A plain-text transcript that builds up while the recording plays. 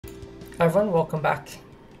Hi everyone, welcome back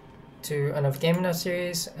to another game in our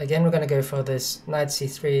series. Again, we're going to go for this knight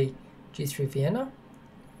c3, g3 Vienna.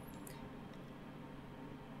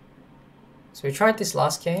 So we tried this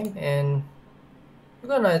last game and we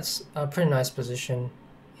got a pretty nice position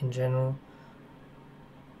in general.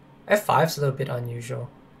 f5 is a little bit unusual,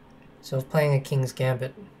 so playing a king's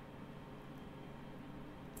gambit.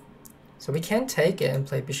 So we can take it and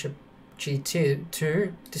play bishop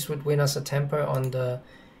g2. This would win us a tempo on the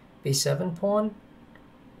b7 pawn.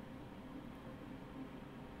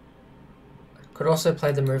 Could also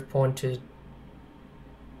play the move pawn to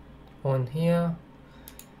pawn here.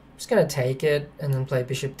 I'm just going to take it and then play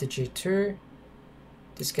bishop to g2.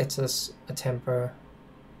 This gets us a tempo,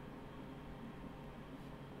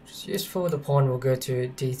 which is useful. The pawn will go to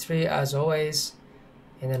d3 as always,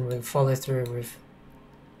 and then we'll follow through with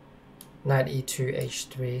knight e2,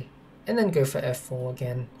 h3, and then go for f4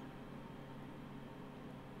 again.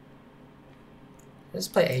 Let's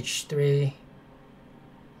play h3.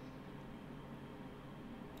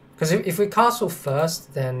 Because if we castle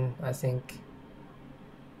first, then I think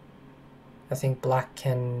black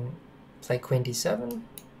can play queen d7.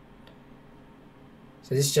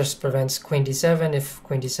 So this just prevents queen d7. If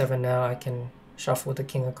queen d7 now, I can shuffle the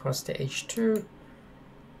king across to h2.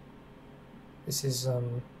 This is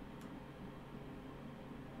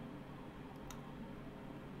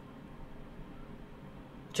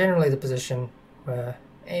generally the position we're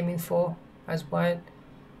aiming for as white.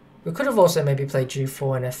 We could have also maybe played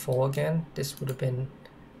g4 and f4 again. This would have been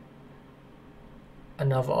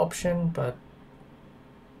another option, but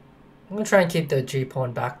I'm going to try and keep the g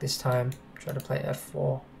pawn back this time. Try to play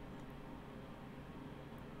f4.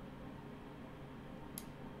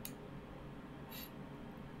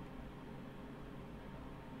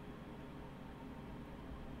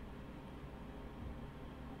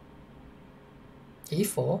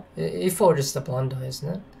 e4? e4 just a blunder, isn't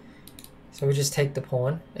it? So we just take the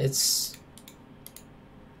pawn. It's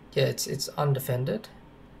undefended.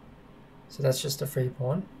 So that's just a free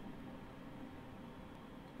pawn.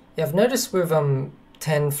 Yeah, I've noticed with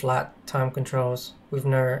 10 flat time controls with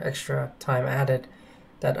no extra time added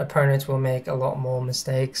that opponents will make a lot more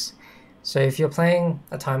mistakes. So if you're playing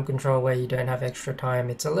a time control where you don't have extra time,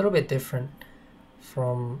 it's a little bit different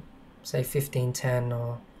from say 15-10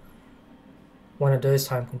 or one of those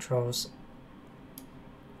time controls.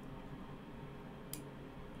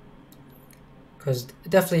 Because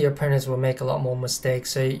definitely your opponents will make a lot more mistakes,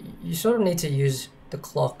 so you sort of need to use the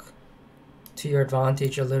clock to your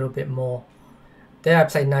advantage a little bit more. There I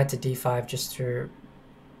played knight to d5 just to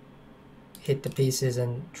hit the pieces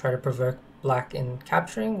and try to provoke black in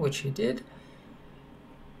capturing, which he did.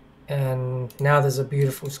 And now there's a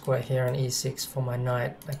beautiful square here on e6 for my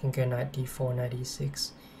knight. I can go knight d4, knight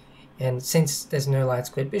e6. And since there's no light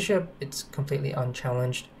squared bishop, it's completely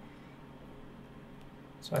unchallenged.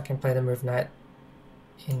 So I can play the move knight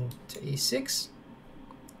into e6.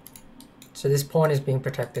 So this pawn is being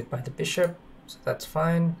protected by the bishop, so that's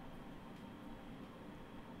fine.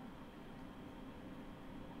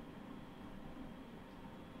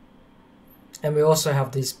 And we also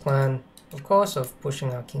have this plan, of course, of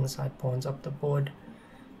pushing our kingside pawns up the board.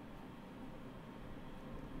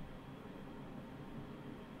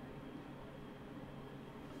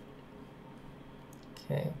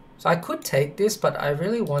 Okay. So I could take this, but I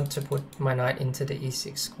really want to put my knight into the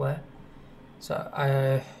e6 square. So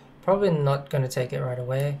I'm probably not going to take it right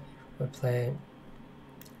away. We'll play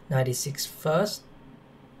knight e6 first.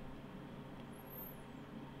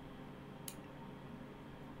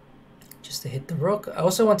 Just to hit the rook. I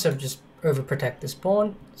also want to just overprotect this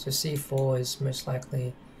pawn. So c4 is most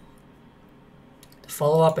likely the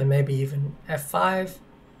follow-up, and maybe even f5.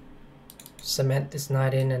 Cement this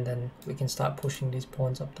knight in, and then we can start pushing these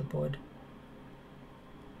pawns up the board.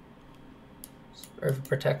 So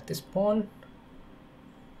overprotect this pawn.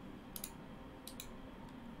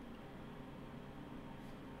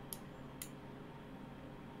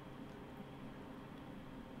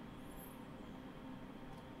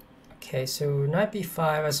 Okay, so knight b5.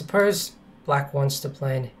 I suppose black wants to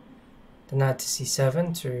play the knight to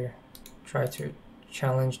c7 to try to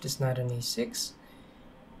challenge this knight on e6,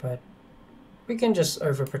 but we can just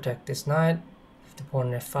overprotect this knight with the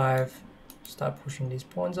pawn on f5, start pushing these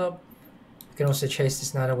pawns up. We can also chase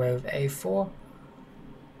this knight away with a4,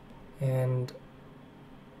 and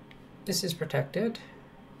this is protected.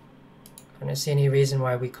 I don't see any reason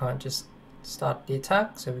why we can't just start the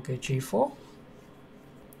attack, so we go g4.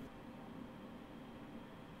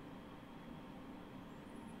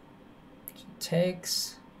 So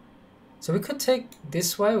takes. So we could take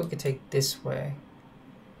this way, we could take this way.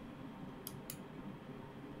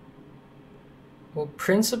 Well,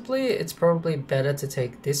 principally, it's probably better to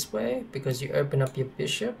take this way because you open up your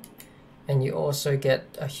bishop and you also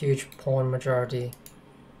get a huge pawn majority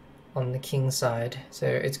on the king side. So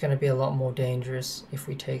it's going to be a lot more dangerous if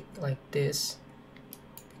we take like this,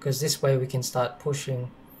 because this way we can start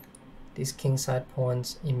pushing these king side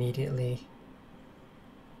pawns immediately.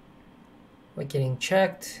 We're getting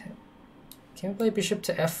checked. Can we play bishop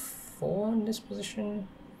to f4 in this position?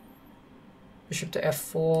 Bishop to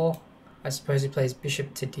f4. I suppose he plays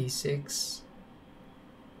bishop to d6.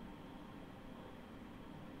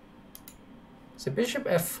 So bishop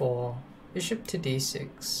f4, bishop to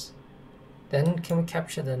d6. Then can we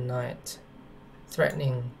capture the knight?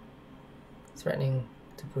 Threatening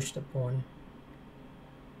to push the pawn.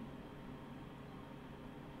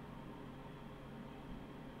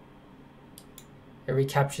 It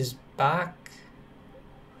recaptures back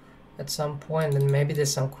at some point, and maybe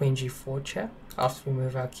there's some queen g4 check after we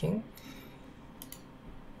move our king.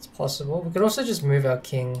 It's possible. We could also just move our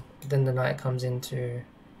king, then the knight comes into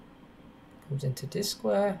this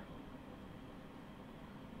square.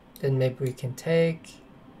 Then maybe we can take,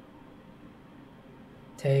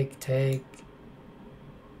 and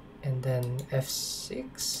then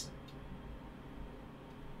f6.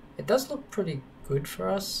 It does look pretty good for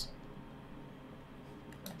us.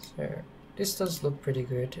 So this does look pretty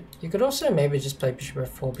good. You could also maybe just play bishop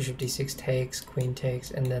f4, bishop d6 takes, queen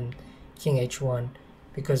takes, and then king h1,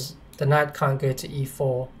 because the knight can't go to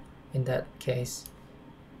e4 in that case.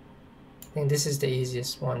 I think this is the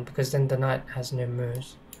easiest one, because then the knight has no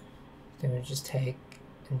moves. Then we just take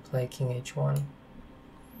and play king h1.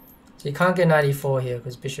 So you can't get knight e4 here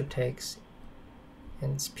because bishop takes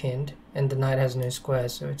and it's pinned, and the knight has no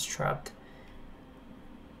squares, so it's trapped.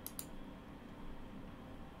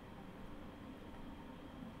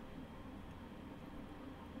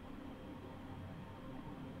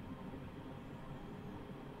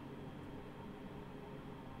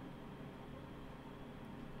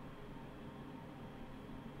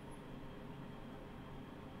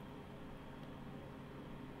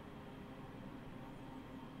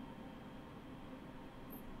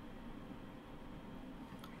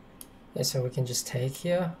 Yeah, so we can just take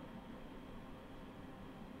here.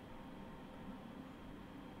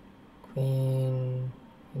 Queen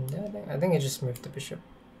in there. I think I just moved the bishop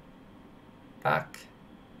back.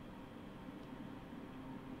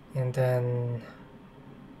 And then,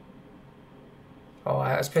 oh,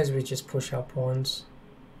 I suppose we just push our pawns.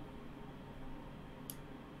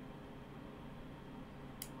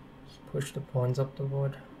 Just push the pawns up the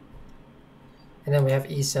board. And then we have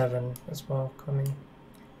e7 as well coming.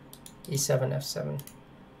 e7, f7.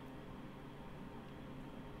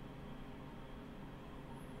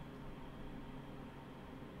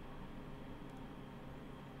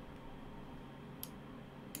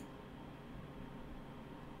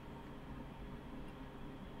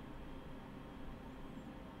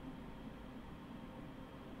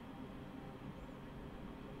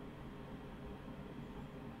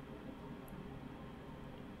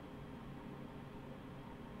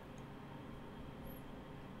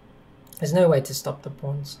 There's no way to stop the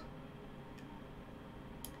pawns.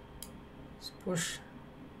 Just push.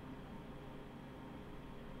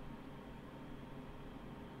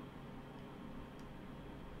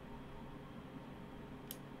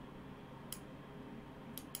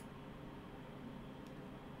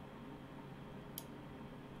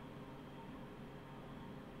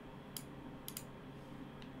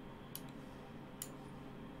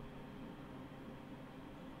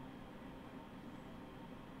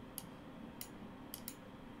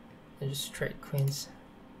 They're just straight queens.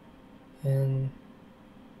 And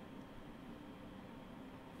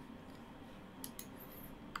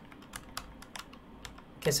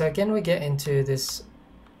okay, so again we get into this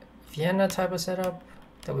Vienna type of setup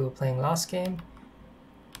that we were playing last game.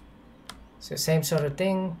 So same sort of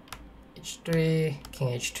thing, h3, king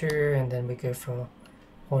h2, and then we go for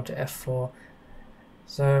pawn to f4.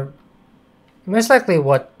 So most likely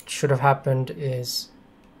what should have happened is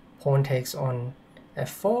pawn takes on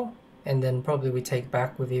f4, and then probably we take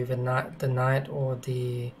back with either the knight or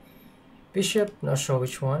the bishop. Not sure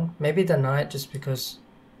which one. Maybe the knight, just because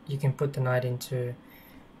you can put the knight into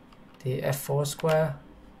the f4 square,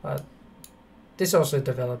 but this also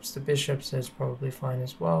develops the bishop, so it's probably fine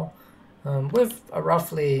as well. With a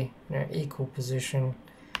roughly equal position,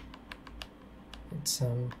 it's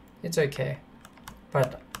okay.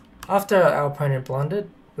 But after our opponent blundered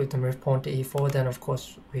with the move pawn to e4, then of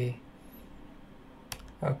course we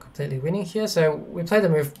are completely winning here. So we play the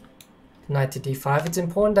move knight to d5. It's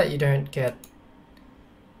important that you don't get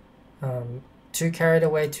too carried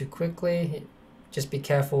away too quickly. Just be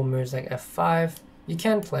careful moves like f5. You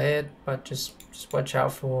can play it, but just watch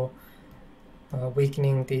out for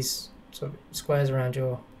weakening these sort of squares around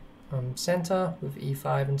your center with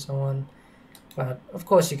e5 and so on. But of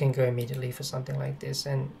course you can go immediately for something like this,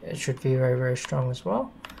 and it should be very, very strong as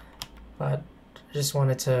well. But I just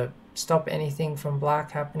wanted to stop anything from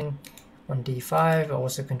black happening on d5.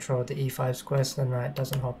 Also control the e5 square so the knight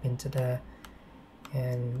doesn't hop into there,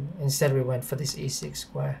 and instead we went for this e6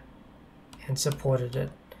 square and supported it.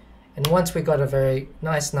 And once we got a very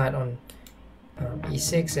nice knight on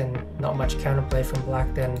e6 and not much counterplay from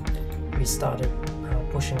black, then we started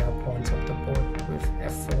pushing our pawns up the board with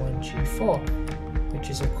f4 and g4, which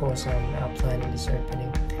is of course our plan in this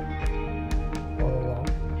opening all along.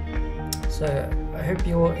 So I hope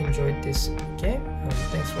you all enjoyed this game.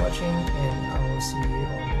 Thanks for watching, and I will see you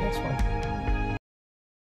on the next one.